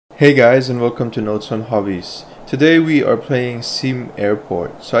Hey guys, and welcome to Notes on Hobbies. Today we are playing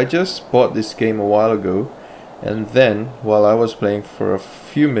SimAirport. So I just bought this game a while ago, and then while I was playing for a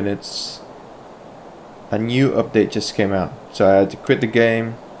few minutes, a new update just came out. So I had to quit the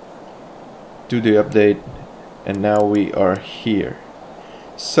game, do the update, and now we are here.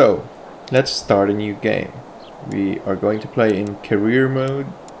 So let's start a new game. We are going to play in career mode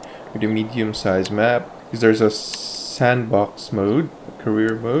with a medium-sized map, because there's a sandbox mode,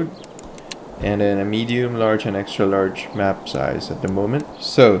 career mode, and then a medium, large, and extra large map size at the moment.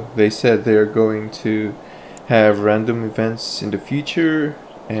 So they said they're going to have random events in the future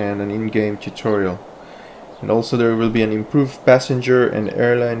and an in-game tutorial, and also there will be an improved passenger and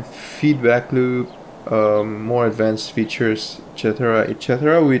airline feedback loop, more advanced features,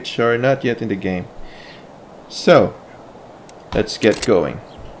 etc., which are not yet in the game. So let's get going.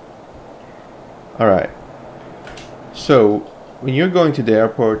 Alright, so when you're going to the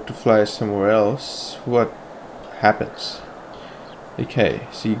airport to fly somewhere else, what happens? Okay,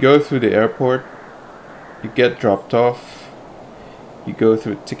 so you go through the airport, you get dropped off, you go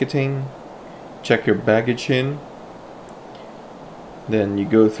through ticketing, check your baggage in, then you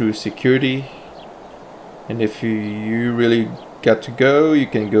go through security, and if you really got to go, you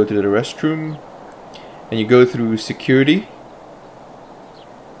can go to the restroom, and you go through security,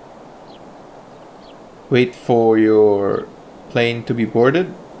 wait for your plane to be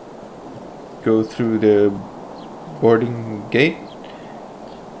boarded, go through the boarding gate,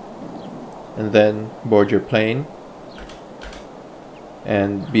 and then board your plane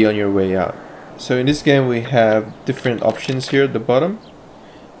and be on your way out. So in this game we have different options here at the bottom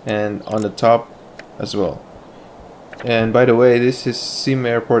and on the top as well. And by the way, this is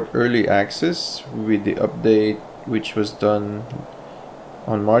SimAirport Early Access with the update which was done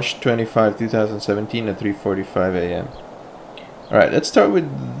on March 25, 2017 at 3:45 a.m. Alright, let's start with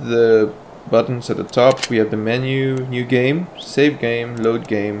the buttons at the top. We have the menu, new game, save game, load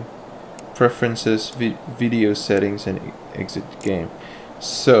game, preferences, video settings, and exit game.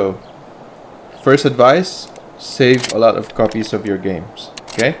 So, first advice, save a lot of copies of your games,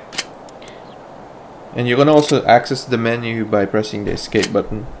 okay? And you can also access the menu by pressing the escape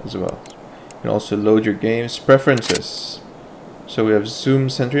button as well. You can also load your games, preferences. So we have zoom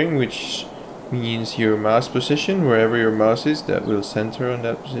centering, which means your mouse position, wherever your mouse is, that will center on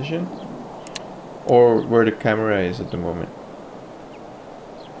that position, or where the camera is at the moment.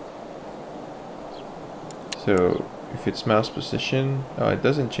 So if it's mouse position, it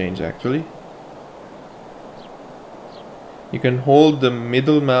doesn't change actually. You can hold the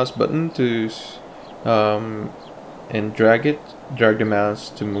middle mouse button to and drag the mouse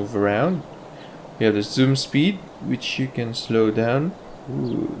to move around. You have the zoom speed, which you can slow down.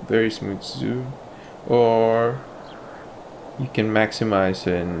 Ooh, very smooth zoom. Or you can maximize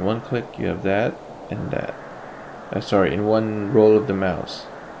in one click. You have that and that. Sorry, in one roll of the mouse.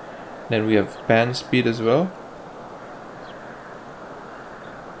 Then we have pan speed as well.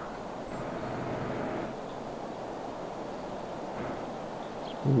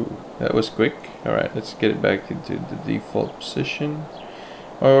 Ooh, that was quick. Alright, let's get it back into the default position.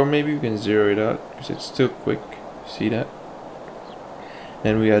 Or maybe we can zero it out because it's still quick. See that?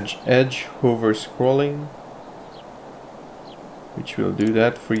 Then we have edge hover scrolling, which will do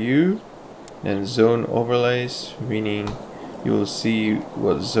that for you. And zone overlays, meaning you will see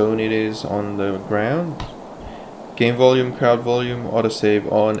what zone it is on the ground. Game volume, crowd volume,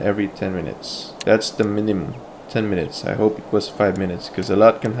 autosave on every 10 minutes. That's the minimum, 10 minutes. I hope it was 5 minutes because a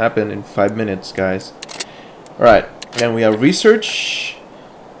lot can happen in 5 minutes, guys. Alright, then we have research.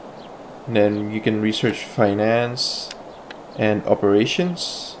 And then you can research finance and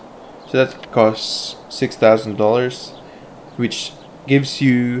operations. So that costs $6,000, which gives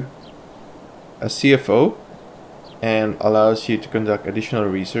you a CFO and allows you to conduct additional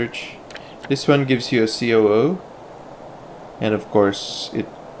research. This one gives you a COO, and of course it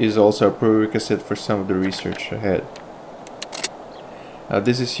is also a prerequisite for some of the research ahead.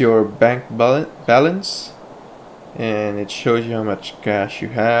 This is your bank balance, and it shows you how much cash you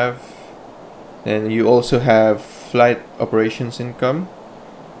have. And you also have flight operations income,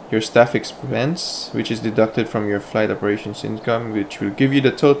 your staff expense, which is deducted from your flight operations income, which will give you the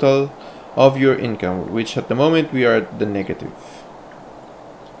total of your income, which at the moment we are at the negative.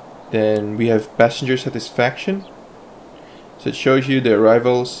 Then we have passenger satisfaction, so it shows you the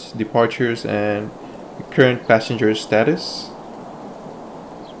arrivals, departures, and current passenger status.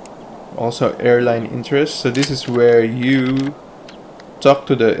 Also airline interest, so this is where you talk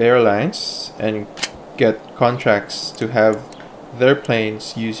to the airlines and get contracts to have their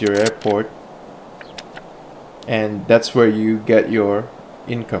planes use your airport, and that's where you get your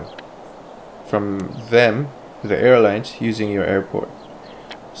income from them, the airlines, using your airport.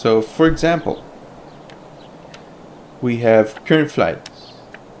 So for example, we have current flights.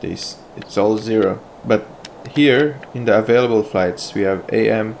 It's all 0, but here in the available flights we have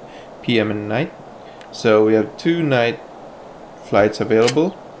AM, PM and night. So we have 2 night flights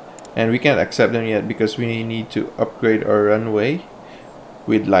available, and we can't accept them yet because we need to upgrade our runway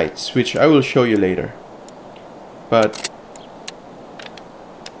with lights, which I will show you later. But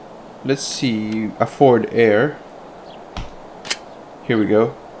let's see, afford air. Here we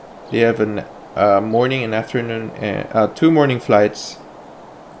go. They have an morning and afternoon, 2 morning flights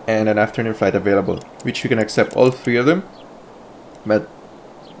and an afternoon flight available, which you can accept all 3 of them. But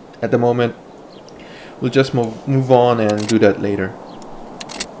at the moment, we'll just move on and do that later.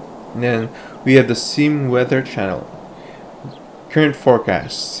 And then we have the Sim weather channel. Current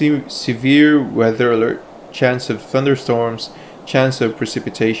forecast: severe weather alert, chance of thunderstorms, chance of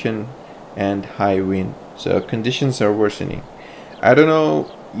precipitation, and high wind. So conditions are worsening. I don't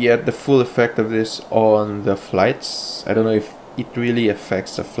know yet the full effect of this on the flights. I don't know if it really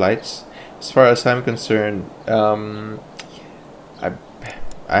affects the flights. As far as I'm concerned, I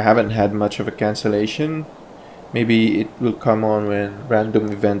haven't had much of a cancellation. Maybe it will come on when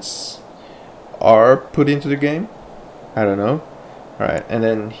random events are put into the game. I don't know. Alright, and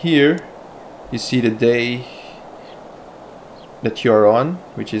then here you see the day that you're on,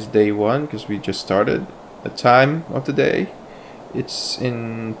 which is day 1 because we just started. The time of the day, it's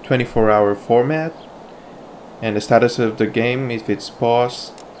in 24-hour format, and the status of the game, if it's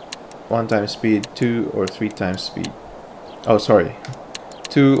paused, 1 times speed, 2 or 3 times speed. Oh sorry,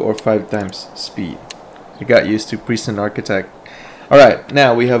 2 or 5 times speed. I got used to Prison Architect. Alright,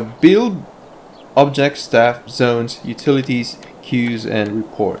 now we have build, objects, staff, zones, utilities, queues and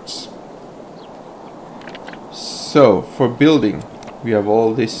reports. So for building, we have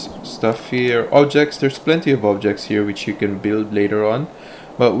all this stuff here. Objects, there's plenty of objects here which you can build later on,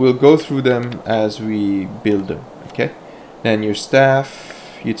 but we'll go through them as we build them. Okay, then your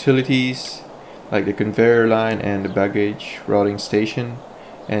staff, utilities like the conveyor line and the baggage routing station,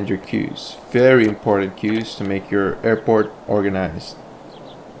 and your queues. Very important queues to make your airport organized.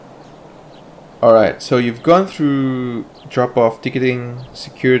 Alright, so you've gone through drop-off, ticketing,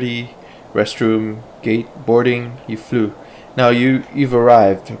 security, restroom, gate, boarding, you flew. Now you've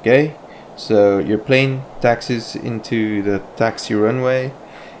arrived, okay? So your plane taxis into the taxi runway,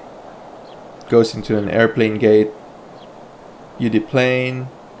 goes into an airplane gate, you deplane,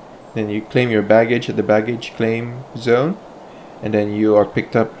 then you claim your baggage at the baggage claim zone, and then you are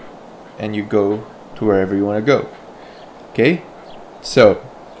picked up and you go to wherever you want to go. Okay, so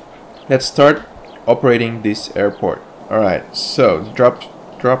let's start operating this airport. Alright, so the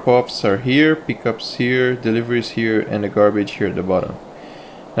drop-offs are here, pickups here, deliveries here, and the garbage here at the bottom.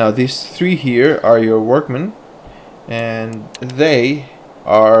 Now these 3 here are your workmen, and they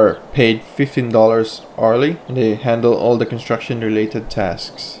are paid $15 hourly, and they handle all the construction related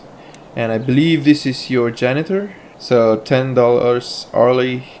tasks. And I believe this is your janitor, so $10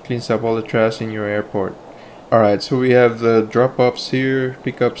 hourly, cleans up all the trash in your airport. Alright, so we have the drop-offs here,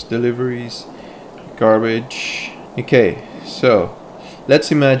 pickups, deliveries, garbage. Okay, so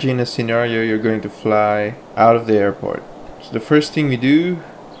let's imagine a scenario you're going to fly out of the airport. So the first thing we do,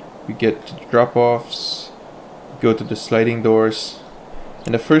 we get to the drop-offs, go to the sliding doors,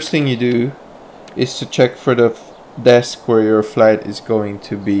 and the first thing you do is to check for the desk where your flight is going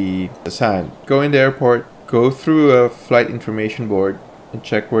to be assigned. Go in the airport, go through a flight information board, and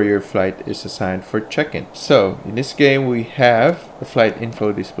check where your flight is assigned for check-in. So in this game we have a flight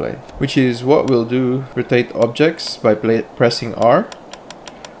info display, which is what we'll do. Rotate objects by pressing R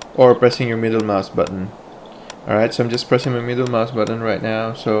or pressing your middle mouse button. Alright, so I'm just pressing my middle mouse button right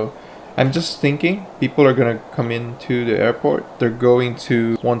now. So I'm just thinking people are gonna come into the airport, they're going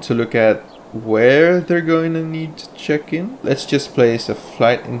to want to look at where they're going to need to check in. Let's just place a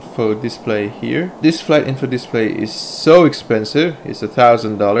flight info display here. This flight info display is so expensive, it's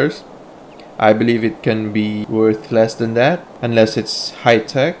 $1,000. I believe it can be worth less than that, unless it's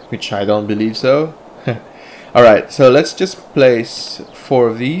high-tech, which I don't believe so. Alright, so let's just place 4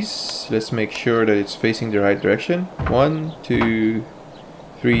 of these. Let's make sure that it's facing the right direction. 1, 2,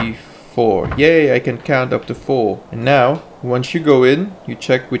 3, 4. Yay, I can count up to 4. And now, once you go in, you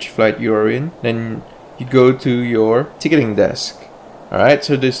check which flight you are in, then you go to your ticketing desk. Alright,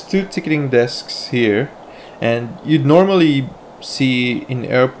 so there's 2 ticketing desks here, and you'd normally see in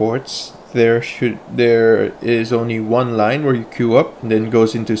airports there is only one line where you queue up and then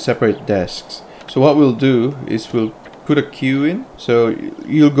goes into separate desks. So what we'll do is we'll put a queue in. So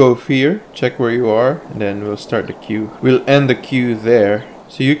you'll go here, check where you are, and then we'll start the queue. We'll end the queue there,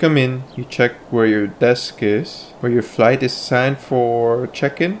 So you come in, you check where your desk is, where your flight is assigned for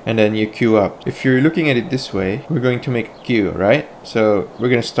check-in, and then you queue up. If you're looking at it this way, we're going to make a queue, right? So we're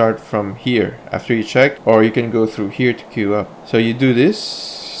going to start from here after you check, or you can go through here to queue up. So you do this,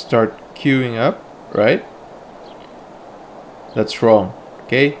 start queuing up, right? That's wrong,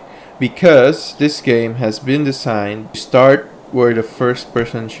 okay? Because this game has been designed to start where the first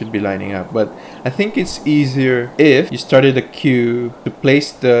person should be lining up, but I think it's easier if you started a queue to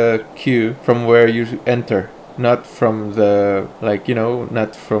place the queue from where you enter, not from the, like, you know,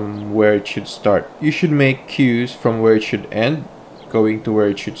 not from where it should start. You should make queues from where it should end going to where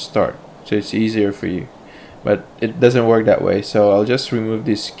it should start, so it's easier for you, but it doesn't work that way. So I'll just remove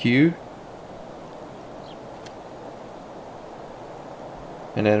this queue,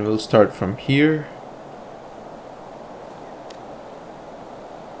 and then we'll start from here.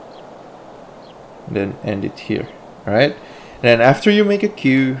 Then end it here. Alright, and then after you make a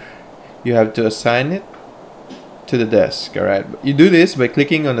queue, you have to assign it to the desk. Alright, you do this by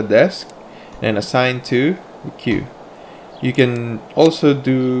clicking on the desk and assign to the queue. You can also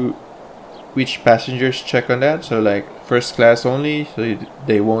do which passengers check on that, so like first class only, so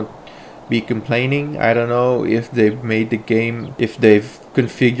they won't be complaining. I don't know if they've made the game, if they've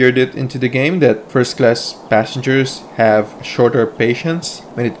configured it into the game that first class passengers have shorter patience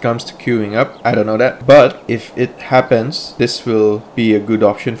when it comes to queuing up. I don't know that, but if it happens, this will be a good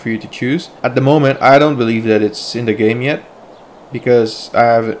option for you to choose. At the moment, I don't believe that it's in the game yet, because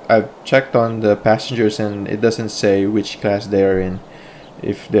I've checked on the passengers and it doesn't say which class they're in,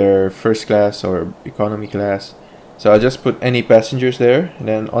 if they're first class or economy class. So I'll just put any passengers there, and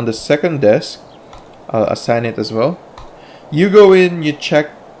then on the second desk I'll assign it as well. You go in, you check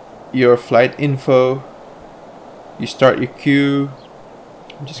your flight info, you start your queue.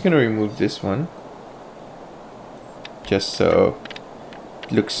 I'm just gonna remove this one just so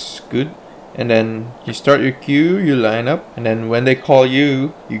it looks good. And then you start your queue, you line up, and then when they call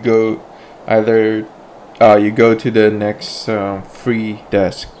you, you go either you go to the next free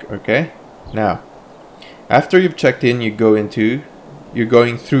desk. Okay, now after you've checked in, you're going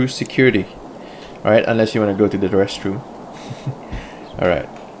through security. Alright, unless you want to go to the restroom. Alright,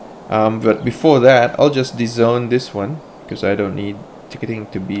 but before that, I'll just dezone this one because I don't need ticketing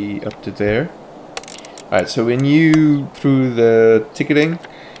to be up to there. Alright, so when you through the ticketing,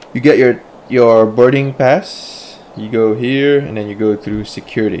 you get your boarding pass, you go here, and then you go through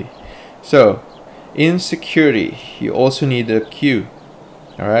security. So in security, you also need a queue.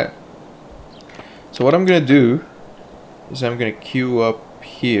 Alright, so what I'm gonna do is I'm gonna queue up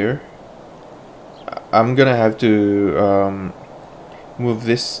here. I'm gonna have to move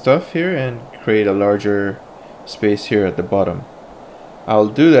this stuff here and create a larger space here at the bottom. I'll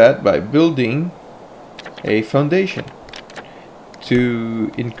do that by building a foundation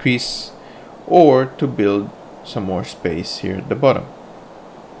to increase or to build some more space here at the bottom.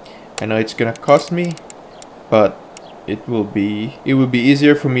 I know it's gonna cost me, but it will be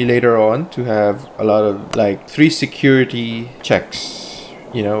easier for me later on to have a lot of like 3 security checks,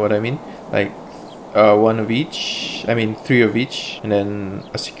 you know what I mean, like 1 of each, I mean 3 of each, and then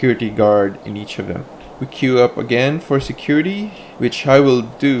a security guard in each of them. We queue up again for security, which I will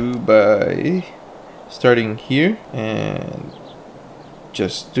do by starting here and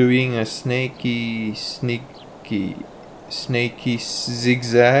just doing a snaky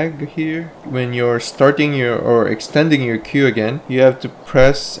zigzag here. When you're starting your or extending your queue again, you have to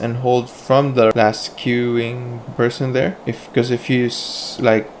press and hold from the last queuing person there, because if you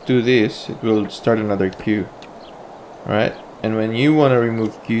like do this, it will start another queue. Alright, and when you want to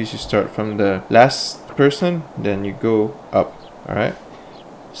remove queues, you start from the last person, then you go up. Alright,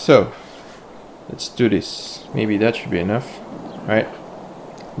 so let's do this. Maybe that should be enough. Alright,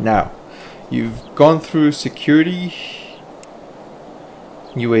 now you've gone through security.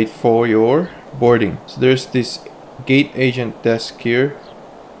 You wait for your boarding. So there's this gate agent desk here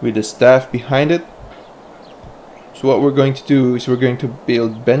with the staff behind it. So what we're going to do is we're going to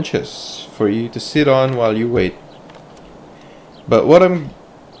build benches for you to sit on while you wait. But what I'm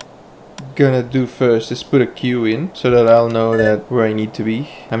gonna do first is put a queue in so that I'll know that where I need to be.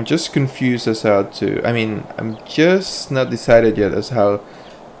 I'm just confused as how to, I'm just not decided yet as how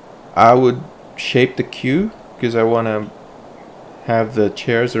I would shape the queue, because I want to have the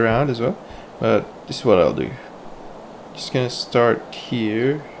chairs around as well, but this is what I'll do. Just gonna start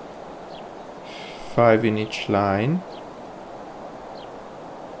here, 5 in each line.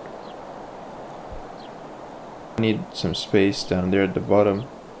 I need some space down there at the bottom,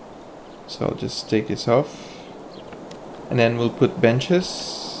 so I'll just take this off, and then we'll put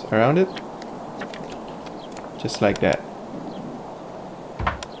benches around it just like that.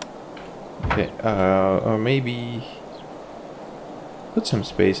 Okay, or maybe put some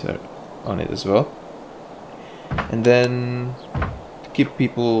space on it as well. And then to keep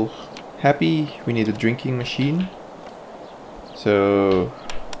people happy, we need a drinking machine. So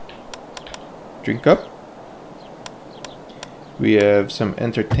drink up. We have some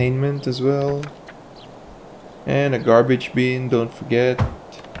entertainment as well. And a garbage bin, don't forget.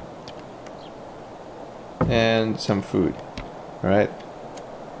 And some food. Alright.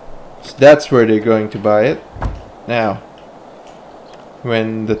 So that's where they're going to buy it. Now,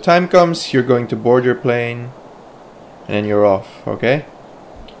 when the time comes, you're going to board your plane and then you're off, okay?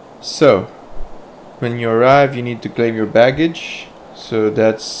 So, when you arrive, you need to claim your baggage. So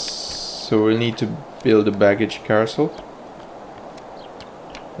we'll need to build a baggage carousel.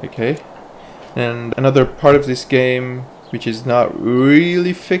 Okay. And another part of this game, which is not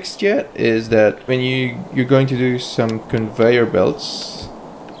really fixed yet, is that when you're going to do some conveyor belts,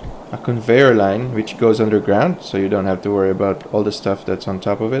 a conveyor line which goes underground, so you don't have to worry about all the stuff that's on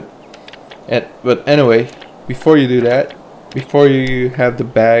top of it. But anyway, before you do that, before you have the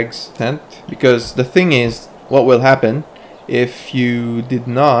bags sent, because the thing is, what will happen if you did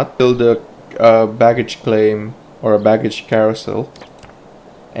not build a baggage claim or a baggage carousel,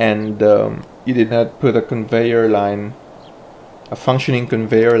 and you did not put a conveyor line, a functioning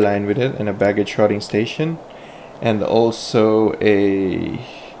conveyor line with it, and a baggage sorting station, and also a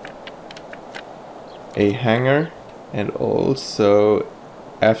hangar, and also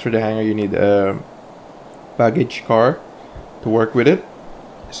after the hangar you need a baggage car to work with it.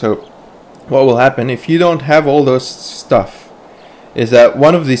 So what will happen if you don't have all those stuff is that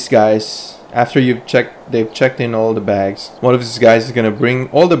one of these guys, after they've checked in all the bags, one of these guys is gonna bring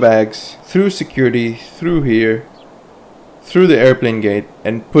all the bags through security, through here, through the airplane gate,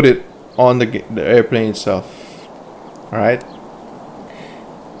 and put it on the airplane itself. Alright?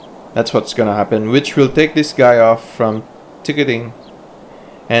 That's what's gonna happen, which will take this guy off from ticketing.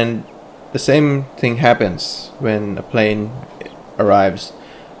 And the same thing happens when a plane arrives.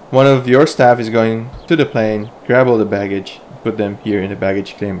 One of your staff is going to the plane, grab all the baggage, put them here in the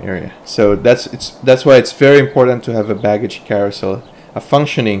baggage claim area. So that's why it's very important to have a baggage carousel, a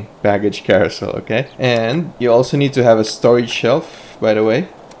functioning baggage carousel, okay? And you also need to have a storage shelf, by the way.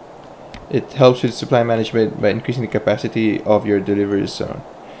 It helps with supply management by increasing the capacity of your delivery zone.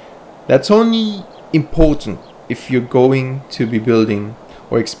 That's only important if you're going to be building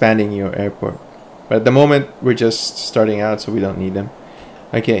or expanding your airport. But at the moment, we're just starting out, so we don't need them.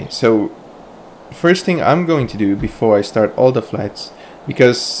 Okay, so first thing I'm going to do before I start all the flights,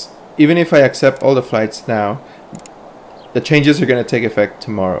 because even if I accept all the flights now, the changes are going to take effect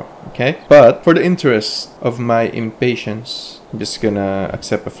tomorrow, okay? But for the interest of my impatience, I'm just going to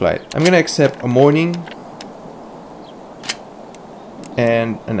accept a flight. I'm going to accept a morning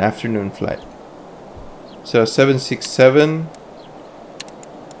and an afternoon flight. So 767,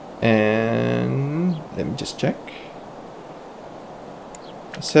 and let me just check.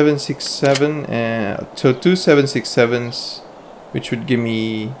 767, and so two 767s, which would give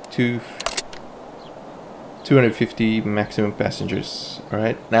me 250 maximum passengers. All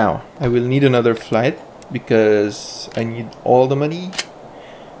right, now I will need another flight because I need all the money.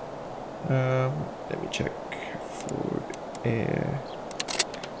 Let me check for air.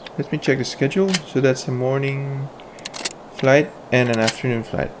 Let me check the schedule. So that's a morning flight and an afternoon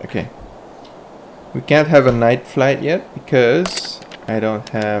flight. Okay, we can't have a night flight yet because I don't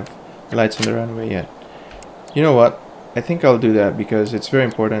have lights on the runway yet. You know what? I think I'll do that because it's very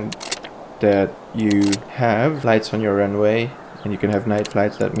important that you have lights on your runway and you can have night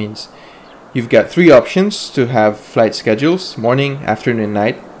flights. That means you've got 3 options to have flight schedules: morning, afternoon,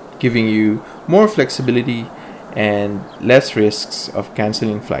 night, giving you more flexibility and less risks of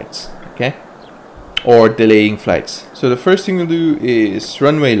canceling flights, okay? Or delaying flights. So the first thing we'll do is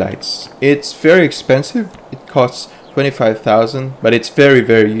runway lights. It's very expensive. It costs 25,000, but it's very,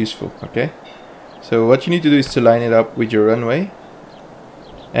 very useful, okay? So what you need to do is to line it up with your runway,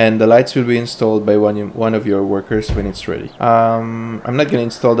 and the lights will be installed by one of your workers when it's ready. I'm not gonna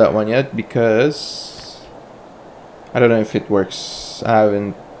install that one yet because I don't know if it works. I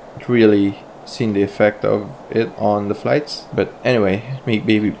haven't really seen the effect of it on the flights, but anyway,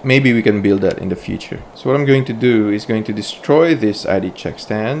 maybe we can build that in the future. So what I'm going to do is going to destroy this ID check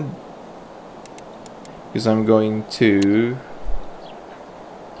stand, because I'm going to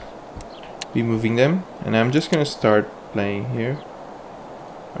be moving them, and I'm just gonna start playing here.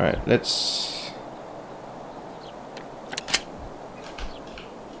 Alright, let's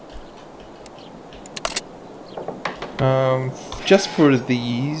just for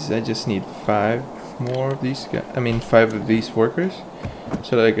these I just need 5 more of these guys. I mean 5 of these workers.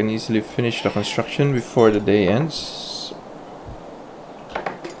 so that I can easily finish the construction before the day ends.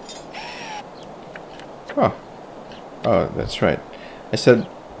 Oh, that's right. I said,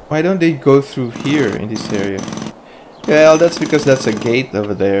 why don't they go through here in this area? Well, that's because that's a gate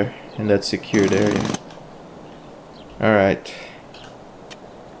over there in that secured area. Alright.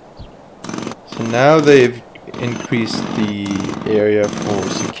 So now they've increased the area for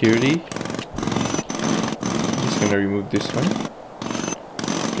security. I'm just gonna remove this one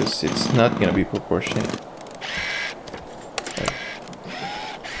because it's not gonna be proportionate.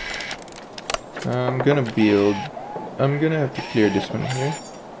 I'm gonna have to clear this one here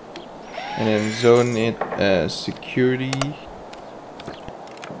and then zone it as security.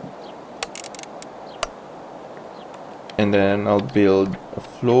 And then I'll build a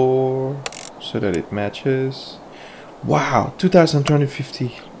floor so that it matches. Wow,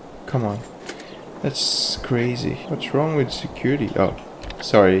 2,250. Come on. That's crazy. What's wrong with security? Oh,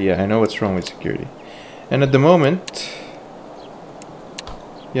 sorry. Yeah, I know what's wrong with security. And at the moment,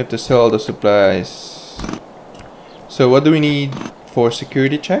 you have to sell all the supplies. So what do we need for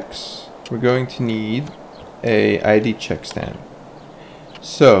security checks? We're going to need a ID check stand.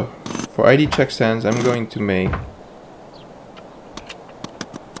 So for ID check stands, I'm going to make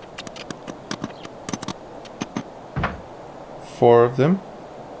 4 of them.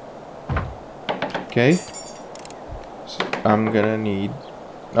 Okay. So I'm gonna need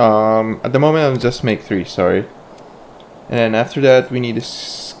at the moment I'll just make 3, sorry. And then after that we need a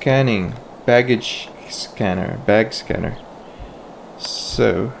scanning baggage scanner, bag scanner.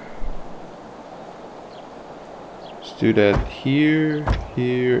 So let's do that here,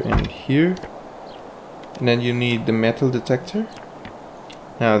 here, and here. And then you need the metal detector.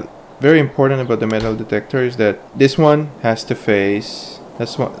 Now, very important about the metal detector is that this one has to face, it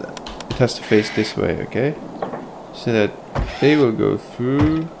has to face this way, okay? So that they will go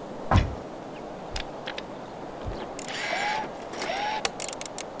through.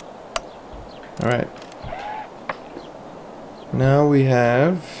 Alright. Now we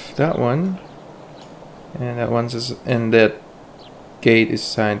have that one. And that one's and that gate is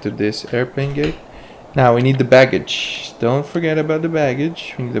assigned to this airplane gate. Now we need the baggage. Don't forget about the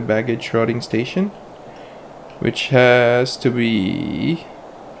baggage. We need the baggage routing station, which has to be,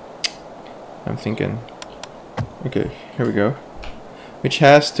 I'm thinking, okay, here we go, which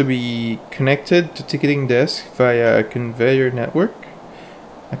has to be connected to ticketing desk via a conveyor network,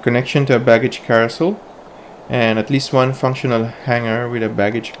 a connection to a baggage carousel, and at least one functional hangar with a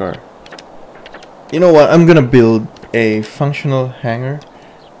baggage car. You know what, I'm gonna build a functional hangar.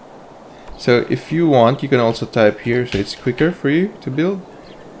 So if you want, you can also type here so it's quicker for you to build.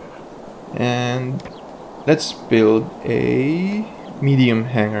 And let's build a medium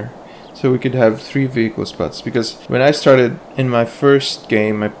hangar. So we could have 3 vehicle spots, because when I started in my first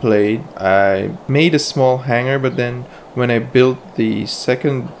game I played, I made a small hangar, but then when I built the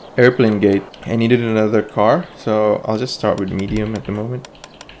second airplane gate I needed another car, so I'll just start with medium at the moment.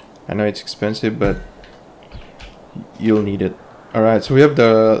 I know it's expensive, but you'll need it. Alright, so we have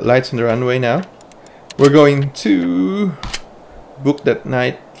the lights on the runway now. We're going to book that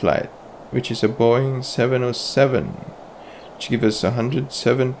night flight, which is a Boeing 707, which gives us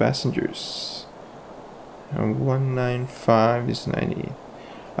 107 passengers. And 195 is 90.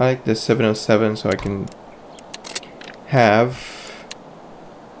 I like the 707 so I can have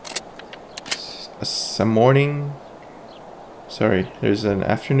a morning, sorry, there's an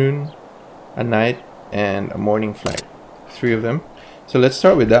afternoon, a night, and a morning flight. 3 of them. So let's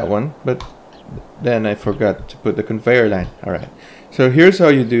start with that one, but then I forgot to put the conveyor line. Alright, so here's how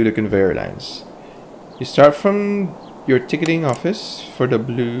you do the conveyor lines. You start from your ticketing office for the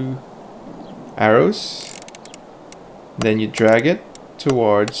blue arrows, then you drag it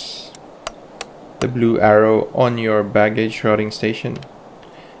towards the blue arrow on your baggage routing station.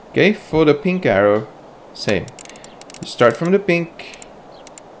 Okay, for the pink arrow, same. You start from the pink,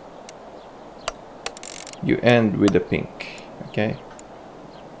 you end with the pink, okay?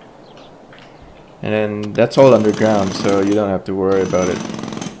 And then that's all underground, so you don't have to worry about it.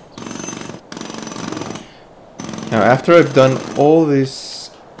 Now after I've done all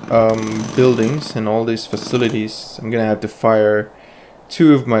these buildings and all these facilities, I'm gonna have to fire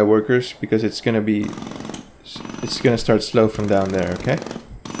 2 of my workers because it's gonna start slow from down there, okay?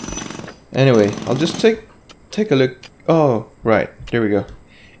 Anyway, I'll just take a look. Oh, right, there we go.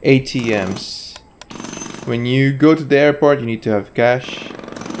 ATMs. When you go to the airport, you need to have cash.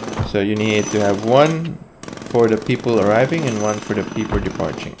 So you need to have 1 for the people arriving and 1 for the people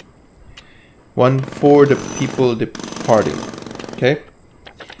departing. 1 for the people departing. Okay?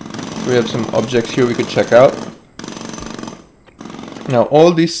 So we have some objects here we could check out. Now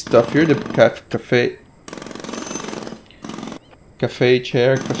all this stuff here, the cafe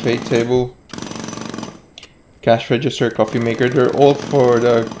chair, cafe table, cash register, coffee maker, they're all for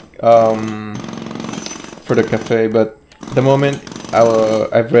the cafe, but at the moment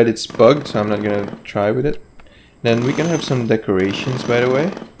I've read it's bugged, so I'm not gonna try with it. Then we can have some decorations, by the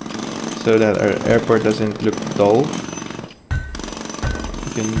way, so that our airport doesn't look dull.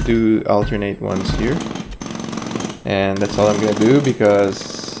 We can do alternate ones here. And that's all I'm gonna do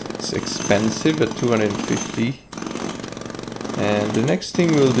because it's expensive at 250. And the next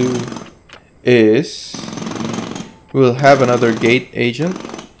thing we'll do is we'll have another gate agent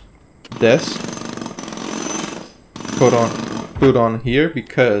desk put on here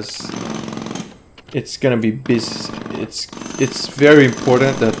because it's gonna be busy. It's very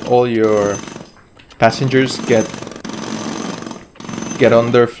important that all your passengers get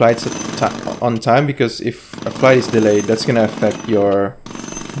on their flights on time, because if a flight is delayed, that's gonna affect your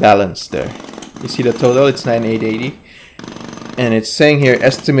balance there. You see the total, it's 9,880, and it's saying here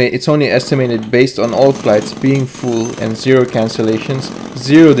it's only estimated based on all flights being full and 0 cancellations,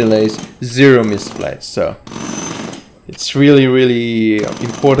 0 delays, 0 missed flights. So it's really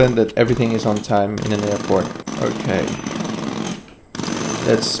important that everything is on time in an airport. Okay,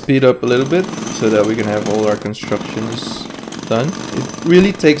 let's speed up a little bit so that we can have all our constructions done. It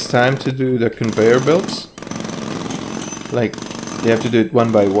really takes time to do the conveyor belts. Like, they have to do it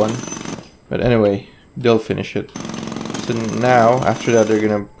one by one. But anyway, they'll finish it. So now, after that, they're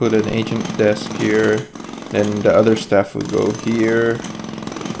gonna put an agent desk here. Then the other staff will go here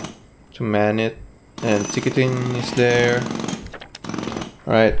to man it. And ticketing is there.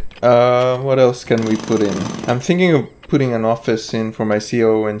 Alright, what else can we put in? I'm thinking of putting an office in for my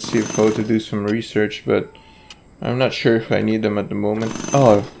CO and CFO to do some research, but I'm not sure if I need them at the moment.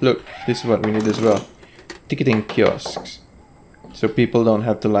 Oh, look, this is what we need as well. Ticketing kiosks. So people don't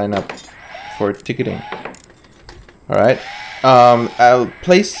have to line up for ticketing. Alright, I'll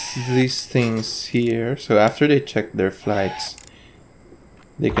place these things here, so after they check their flights,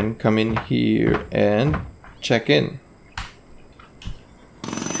 they can come in here and check in.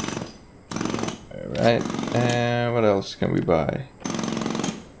 Alright, and what else can we buy?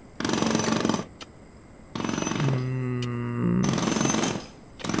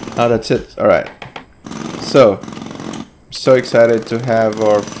 Oh, that's it. Alright. So excited to have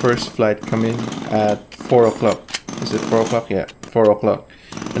our first flight come in at 4 o'clock. Is it 4 o'clock? Yeah, 4 o'clock.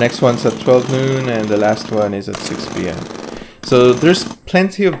 The next one's at 12 noon and the last one is at 6 p.m. So there's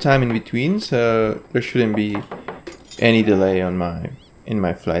plenty of time in between, so there shouldn't be any delay on in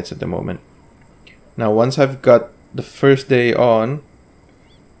my flights at the moment. Now once I've got the first day on,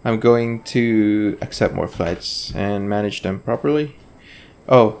 I'm going to accept more flights and manage them properly.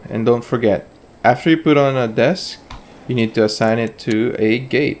 Oh, and don't forget, after you put on a desk, you need to assign it to a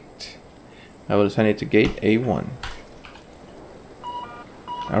gate. I will assign it to gate A1.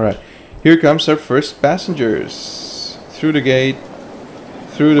 Alright, here comes our first passengers. Through the gate,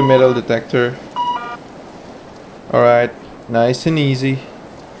 through the metal detector. Alright, nice and easy.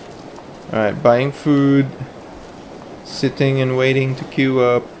 Alright, buying food, sitting and waiting to queue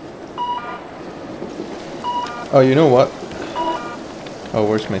up. Oh, you know what? Oh,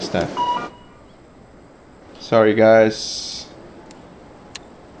 where's my staff? Sorry guys,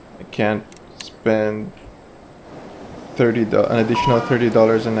 I can't spend an additional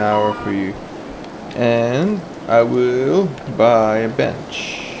 $30 an hour for you. And I will buy a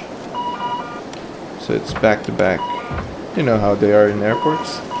bench. So it's back to back. You know how they are in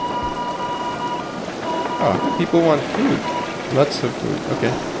airports. Oh, people want food. Lots of food.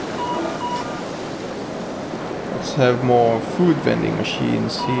 Okay. Let's have more food vending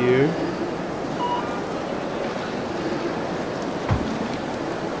machines here.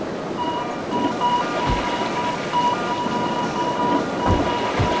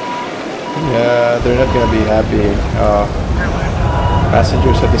 Yeah, they're not gonna be happy.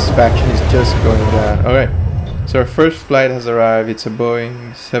 Passenger satisfaction is just going down. Alright, so our first flight has arrived. It's a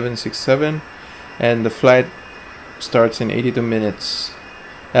Boeing 767 and the flight starts in 82 minutes.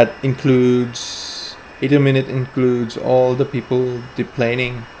 That includes 80 minutes includes all the people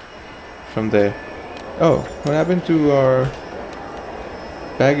deplaning from there. Oh, what happened to our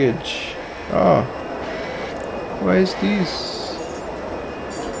baggage? Oh, why is these?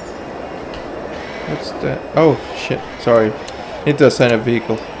 What's that? Oh shit, sorry. Need to assign a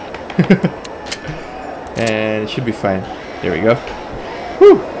vehicle. And it should be fine. There we go.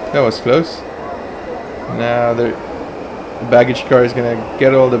 Whew, that was close. Now the baggage car is gonna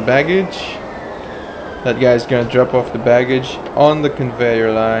get all the baggage. That guy's gonna drop off the baggage on the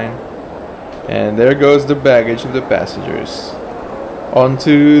conveyor line. And there goes the baggage of the passengers.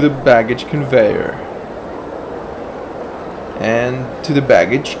 onto the baggage conveyor and to the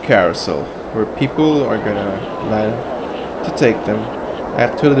baggage carousel where people are gonna land to take them.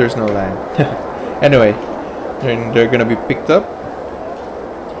 Actually, there's no land. Anyway, they're gonna be picked up,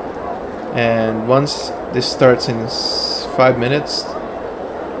 and once this starts in 5 minutes,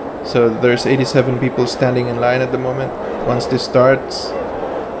 so there's 87 people standing in line at the moment. Once this starts,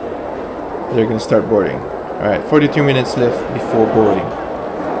 they're gonna start boarding. Alright, 42 minutes left before boarding.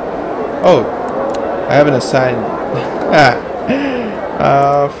 Oh, I haven't assigned.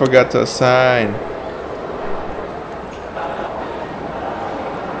 Forgot to assign.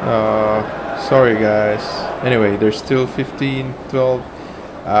 Sorry guys. Anyway, there's still 15, 12.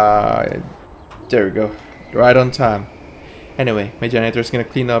 There we go. Right on time. Anyway, my janitor is gonna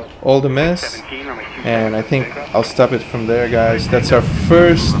clean up all the mess, and I think I'll stop it from there, guys. That's our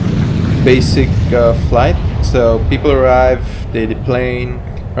first basic flight. So people arrive, they deplane.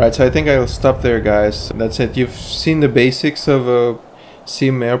 Alright, so I think I'll stop there, guys. That's it. You've seen the basics of a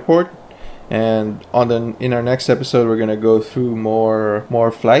SimAirport, and in our next episode we're gonna go through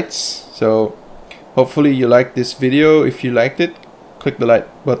more flights. So hopefully you liked this video. If you liked it, click the like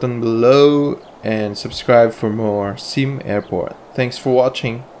button below and subscribe for more SimAirport. Thanks for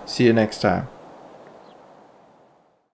watching. See you next time.